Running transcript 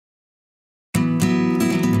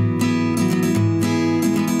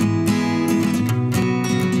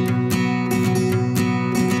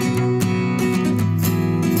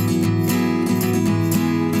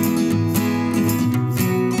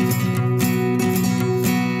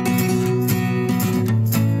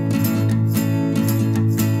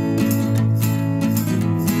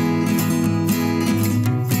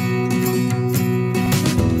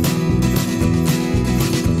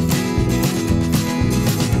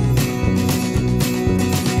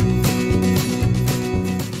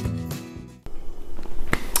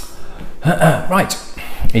Right,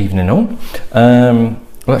 evening all.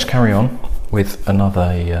 Let's carry on with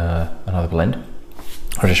another blend.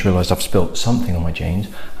 I just realised I've spilt something on my jeans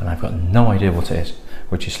and I've got no idea what it is,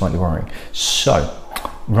 which is slightly worrying. So,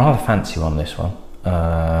 rather fancy one, this one,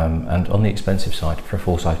 and on the expensive side for a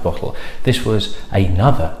full-size bottle. This was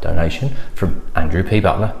another donation from Andrew A. P.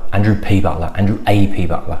 Butler.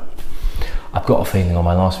 I've got a feeling on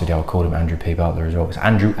my last video I called him Andrew P. Butler as well. It's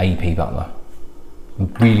Andrew A. P. Butler.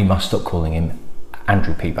 Really must stop calling him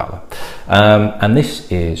Andrew P. Butler. And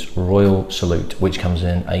this is Royal Salute, which comes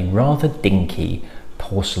in a rather dinky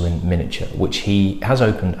porcelain miniature, which he has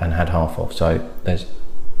opened and had half of. So there's,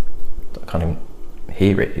 I can't even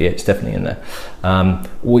hear it. Yeah, it's definitely in there.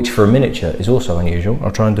 Which for a miniature is also unusual.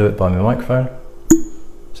 I'll try and do it by my microphone.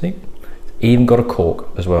 See? Even got a cork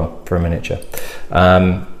as well for a miniature.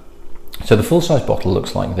 So the full-size bottle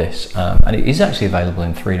looks like this, and it is actually available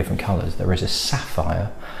in 3 different colours. There is a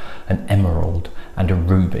sapphire, an emerald, and a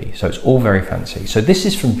ruby. So it's all very fancy. So this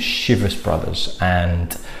is from Chivas Brothers,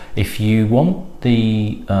 and if you want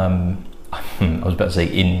the, I was about to say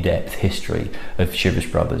in-depth history of Chivas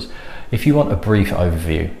Brothers, if you want a brief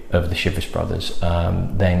overview of the Chivas Brothers,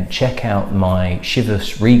 then check out my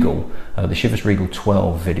Chivas Regal, the Chivas Regal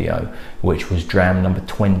 12 video, which was Dram number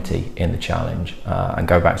 20 in the challenge, and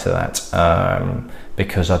go back to that,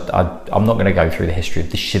 because I'm not going to go through the history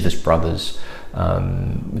of the Chivas Brothers,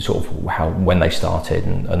 sort of when they started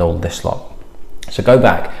and all this lot. So go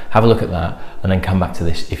back, have a look at that, and then come back to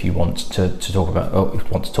this if you want to talk about, or if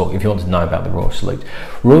you want to know about the Royal Salute.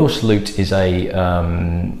 Royal Salute is a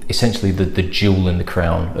essentially the jewel in the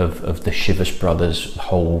crown of the Chivas Brothers'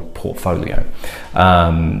 whole portfolio.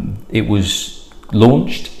 It was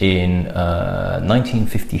launched in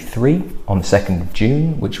 1953 on the 2nd of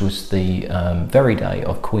June, which was the very day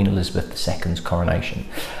of Queen Elizabeth II's coronation.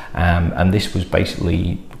 And this was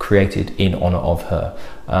basically created in honour of her.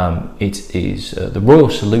 It is the Royal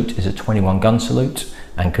Salute is a 21 gun salute,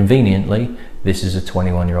 and conveniently this is a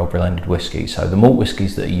 21-year-old blended whisky. So the malt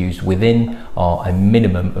whiskies that are used within are a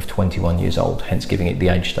minimum of 21 years old, hence giving it the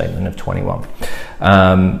age statement of 21.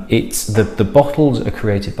 It's the bottles are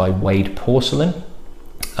created by Wade Porcelain,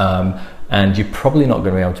 and you're probably not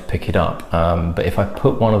going to be able to pick it up. But if I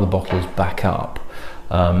put one of the bottles back up,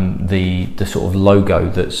 the sort of logo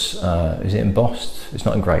that's is it embossed? It's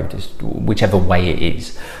not engraved. It's whichever way it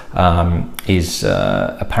is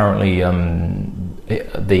apparently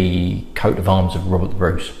the coat of arms of Robert the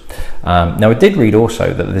Bruce. Now I did read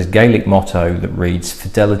also that there's a Gaelic motto that reads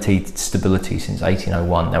 "Fidelity to Stability since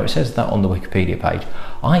 1801." Now it says that on the Wikipedia page.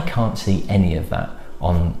 I can't see any of that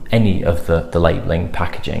on any of the labelling,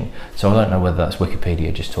 packaging, so I don't know whether that's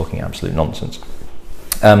Wikipedia just talking absolute nonsense.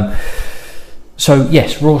 So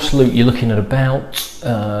yes, Royal Salute, you're looking at about,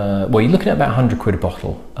 well, you're looking at about 100 quid a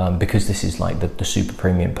bottle, because this is like the super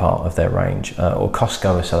premium part of their range, or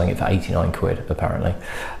Costco are selling it for 89 quid apparently,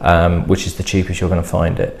 which is the cheapest you're going to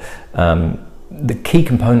find it. The key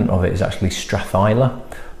component of it is actually Strathisla,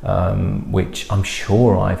 which I'm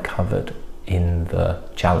sure I've covered in the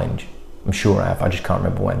challenge. I'm sure I have, I just can't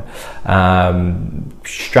remember when.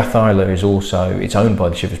 Strathisla is also, it's owned by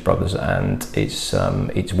the Chivas Brothers, and it's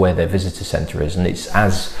where their visitor centre is, and it's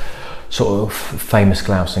as sort of famous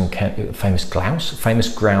grouse and Glenturret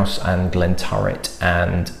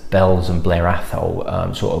and Bells and Blair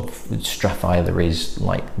Athol, sort of Strathisla is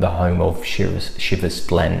like the home of Chivas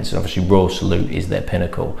blends. Obviously Royal Salute is their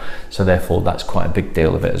pinnacle, so therefore that's quite a big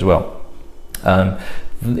deal of it as well.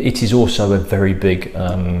 It is also a very big,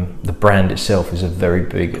 the brand itself is a very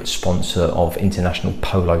big sponsor of international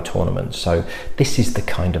polo tournaments. So this is the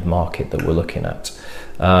kind of market that we're looking at.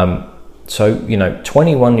 So, you know,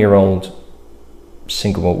 21-year-old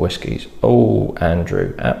single malt whiskies. Oh,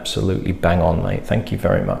 Andrew, absolutely bang on, mate. Thank you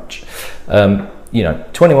very much. You know,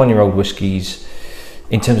 21-year-old whiskies,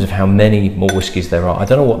 in terms of how many malt whiskies there are, I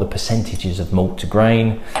don't know what the percentage is of malt to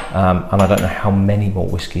grain, and I don't know how many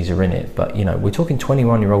malt whiskies are in it, but you know, we're talking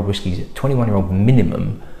 21-year-old whiskies, 21-year-old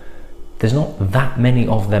minimum. There's not that many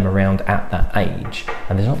of them around at that age,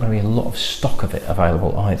 and there's not going to be a lot of stock of it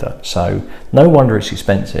available either. So no wonder it's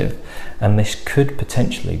expensive, and this could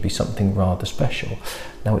potentially be something rather special.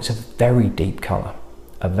 Now it's a very deep colour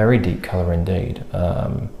indeed.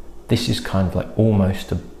 This is kind of like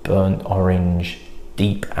almost a burnt orange,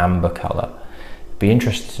 deep amber colour. Be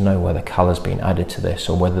interested to know whether colour's been added to this,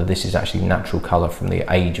 or whether this is actually natural colour from the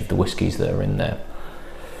age of the whiskies that are in there.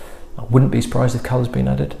 I wouldn't be surprised if colour's been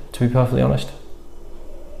added, to be perfectly honest.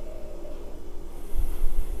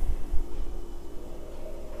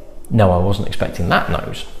 No, I wasn't expecting that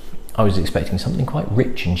nose. I was expecting something quite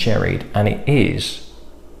rich and sherried, and it is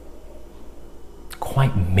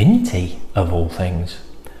quite minty of all things.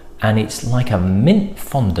 And it's like a mint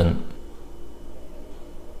fondant.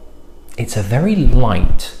 It's a very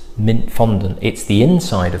light mint fondant. It's the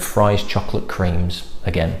inside of Fry's chocolate creams,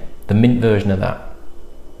 again, the mint version of that.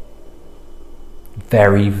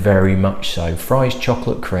 Very, very much so. Fry's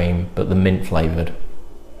chocolate cream, but the mint flavoured.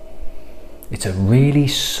 It's a really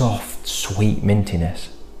soft, sweet mintiness.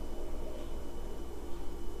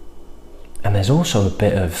 And there's also a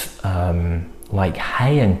bit of like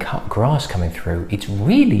hay and cut grass coming through. It's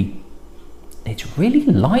really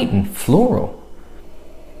light and floral.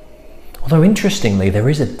 Although interestingly, there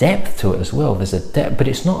is a depth to it as well. There's a depth, but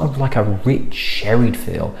it's not like a rich sherried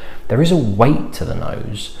feel. There is a weight to the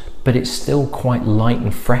nose, but it's still quite light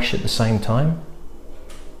and fresh at the same time.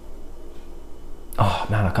 Oh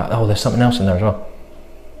man, I can't, oh, there's something else in there as well.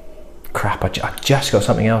 Crap, I just got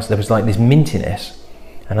something else. There was like this mintiness,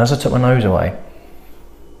 and as I took my nose away,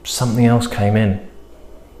 something else came in,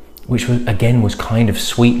 which was, again, was kind of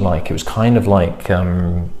sweet-like. It was kind of like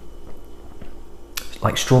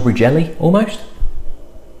strawberry jelly, almost.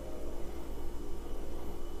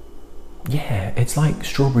 Yeah, it's like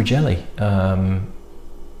strawberry jelly.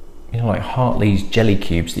 You know, like Hartley's jelly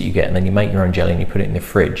cubes that you get, and then you make your own jelly and you put it in the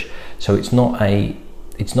fridge. So it's not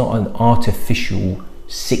an artificial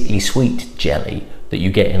sickly sweet jelly that you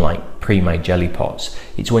get in like pre-made jelly pots.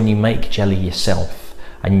 It's when you make jelly yourself,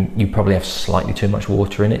 and you probably have slightly too much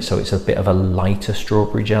water in it, so it's a bit of a lighter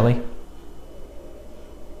strawberry jelly.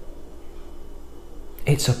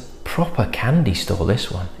 It's a proper candy store, this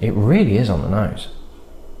one. It really is on the nose.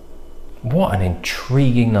 What an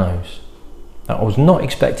intriguing nose. I was not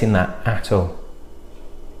expecting that at all.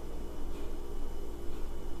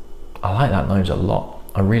 I like that nose a lot.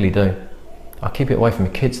 I really do. I'll keep it away from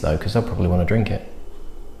the kids though, because they'll probably want to drink it.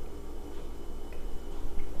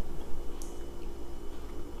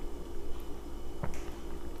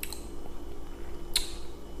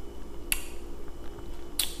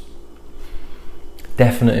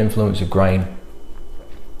 Definite influence of grain.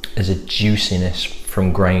 There's a juiciness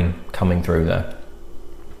from grain coming through there,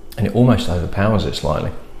 and it almost overpowers it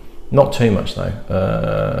slightly. Not too much though.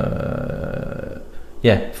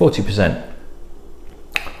 Yeah, 40%.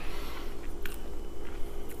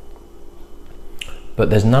 But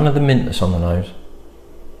there's none of the mint that's on the nose.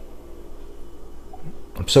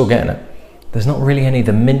 I'm still getting it. There's not really any of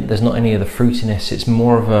the mint, there's not any of the fruitiness. It's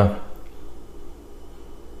more of a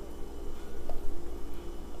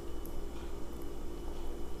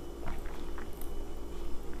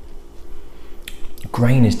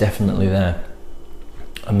grain is definitely there,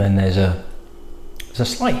 and then there's a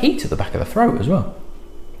slight heat at the back of the throat as well,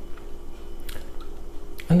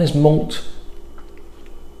 and there's malt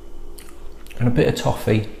and a bit of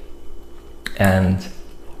toffee and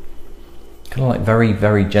kind of like very,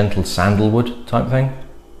 very gentle sandalwood type thing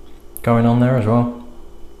going on there as well.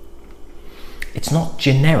 It's not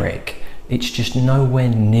generic, it's just nowhere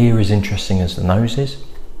near as interesting as the nose is.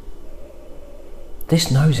 This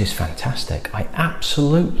nose is fantastic. I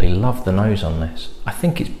absolutely love the nose on this. I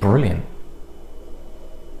think it's brilliant.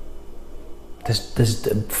 There's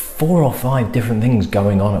 4 or 5 different things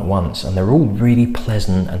going on at once, and they're all really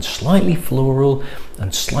pleasant and slightly floral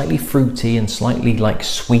and slightly fruity and slightly like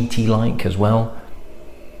sweety-like as well.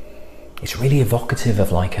 It's really evocative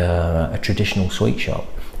of like a traditional sweet shop,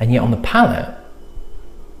 and yet on the palate,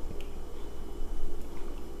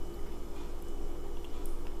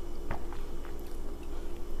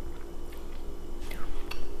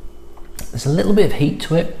 there's a little bit of heat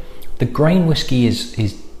to it. The grain whiskey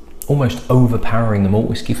is almost overpowering the malt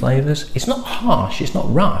whiskey flavours. It's not harsh, it's not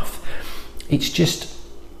rough. It's just,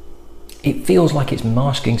 it feels like it's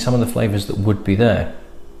masking some of the flavours that would be there.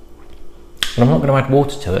 And I'm not going to add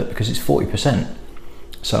water to it because it's 40%.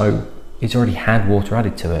 So it's already had water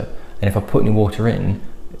added to it. And if I put any water in,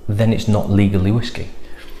 then it's not legally whiskey.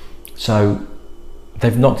 So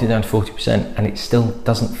they've knocked it down to 40% and it still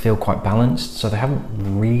doesn't feel quite balanced. So they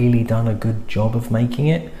haven't really done a good job of making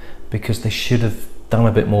it, because they should have done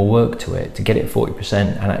a bit more work to it to get it 40%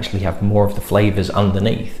 and actually have more of the flavours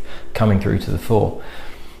underneath coming through to the fore.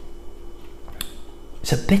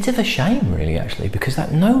 It's a bit of a shame really, actually, because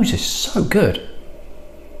that nose is so good.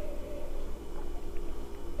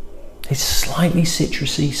 It's slightly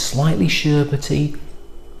citrusy, slightly sherbety,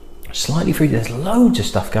 slightly fruity. There's loads of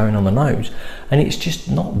stuff going on the nose, and it's just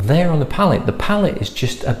not there on the palate. The palate is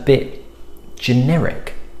just a bit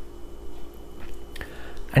generic,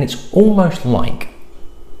 and it's almost like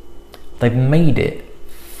they've made it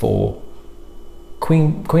for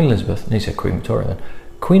Queen Elizabeth, no, you said Queen Victoria then,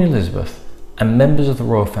 Queen Elizabeth and members of the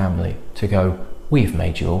royal family to go, we've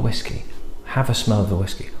made you a whiskey, have a smell of the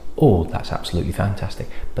whiskey. oh, that's absolutely fantastic.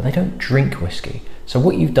 But they don't drink whiskey. So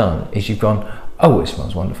what you've done is you've gone, oh, it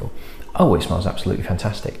smells wonderful. Oh, it smells absolutely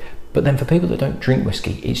fantastic. But then for people that don't drink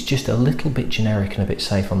whiskey, it's just a little bit generic and a bit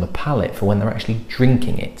safe on the palate for when they're actually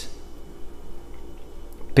drinking it.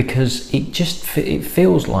 Because it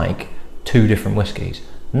feels like two different whiskies.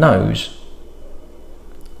 Nose,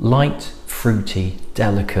 light, fruity,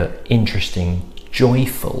 delicate, interesting,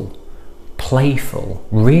 joyful, playful,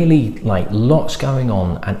 really like lots going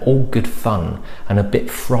on and all good fun and a bit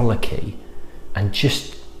frolicky and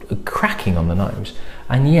just cracking on the nose.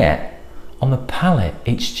 And yet on the palate,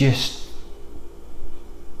 it's just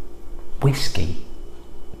whiskey.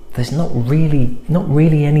 There's not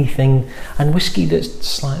really anything, and whiskey that's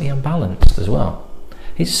slightly unbalanced as well.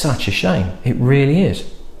 It's such a shame. It really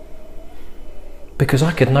is. Because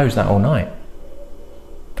I could nose that all night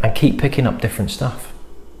and keep picking up different stuff.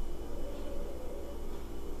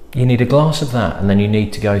 You need a glass of that, and then you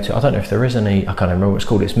need to go to, I don't know if there is any, I can't remember what it's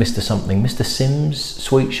called, it's Mr. Something, Mr. Sims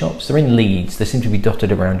sweet shops. They're in Leeds, they seem to be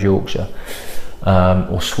dotted around Yorkshire.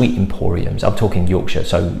 Or sweet emporiums. I'm talking Yorkshire,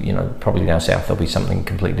 so you know, probably down south there'll be something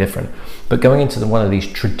completely different. But going into one of these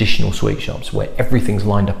traditional sweet shops where everything's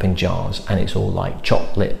lined up in jars and it's all like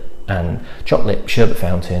chocolate, sherbet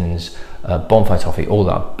fountains, bonfire toffee, all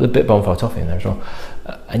that, a bit of bonfire toffee in there as well.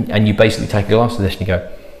 And you basically take a glass of this and you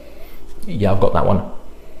go, yeah, I've got that one,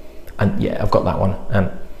 and yeah, I've got that one,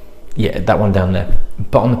 and yeah, that one down there.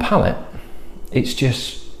 But on the palate, it's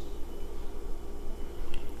just,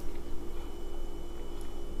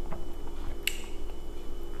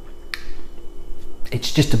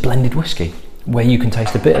 it's just a blended whiskey where you can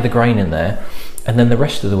taste a bit of the grain in there, and then the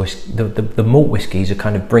rest of the whiskey, the malt whiskies are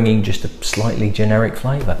kind of bringing just a slightly generic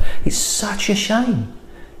flavour. It's such a shame.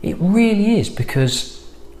 It really is,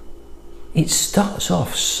 because it starts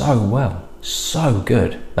off so well, so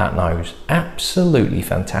good, that nose, absolutely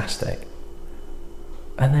fantastic.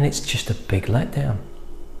 And then it's just a big letdown.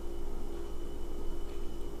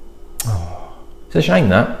 Oh, it's a shame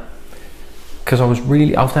that. Because I was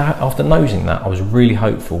really, after nosing that, I was really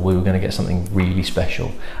hopeful we were going to get something really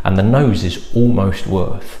special. And the nose is almost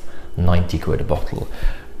worth 90 quid a bottle.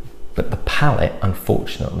 But the palate,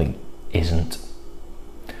 unfortunately, isn't.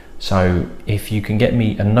 So if you can get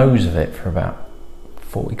me a nose of it for about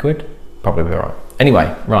 40 quid, probably be all right.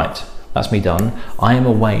 Anyway, right, that's me done. I am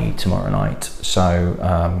away tomorrow night, so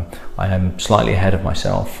I am slightly ahead of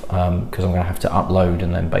myself because I'm going to have to upload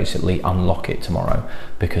and then basically unlock it tomorrow,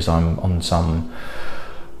 because I'm on some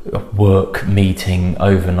work meeting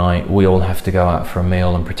overnight. We all have to go out for a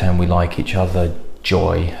meal and pretend we like each other.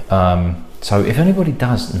 Joy. So if anybody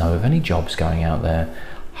does know of any jobs going out there,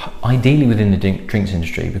 ideally within the drinks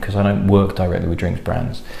industry, because I don't work directly with drinks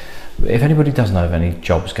brands, but if anybody does know of any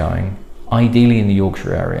jobs going, ideally in the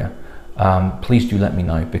Yorkshire area, please do let me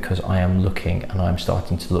know, because I am looking, and I'm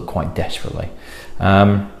starting to look quite desperately.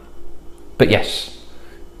 But yes,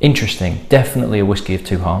 interesting. Definitely a whiskey of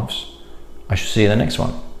two halves. I shall see you in the next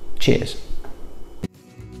one. Cheers.